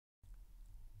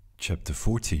Chapter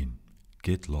 14,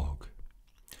 Git Log.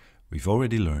 We've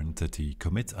already learned that the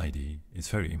commit ID is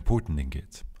very important in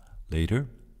Git. Later,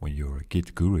 when you're a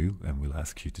Git guru and we'll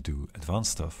ask you to do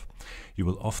advanced stuff, you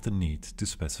will often need to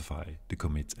specify the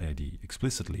commit ID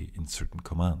explicitly in certain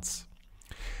commands.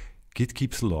 Git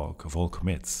keeps a log of all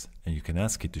commits, and you can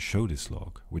ask it to show this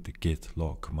log with the git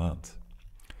log command.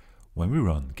 When we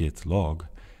run git log,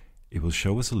 it will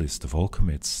show us a list of all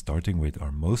commits starting with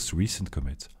our most recent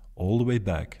commit all the way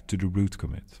back to the root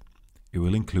commit. It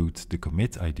will include the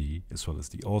commit ID as well as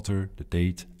the author, the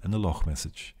date, and the log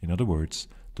message. In other words,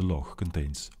 the log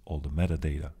contains all the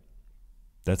metadata.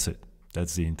 That's it.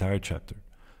 That's the entire chapter.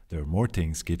 There are more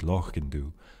things git log can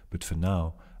do, but for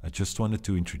now, I just wanted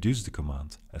to introduce the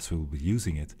command as we will be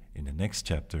using it in the next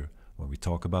chapter when we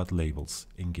talk about labels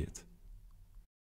in Git.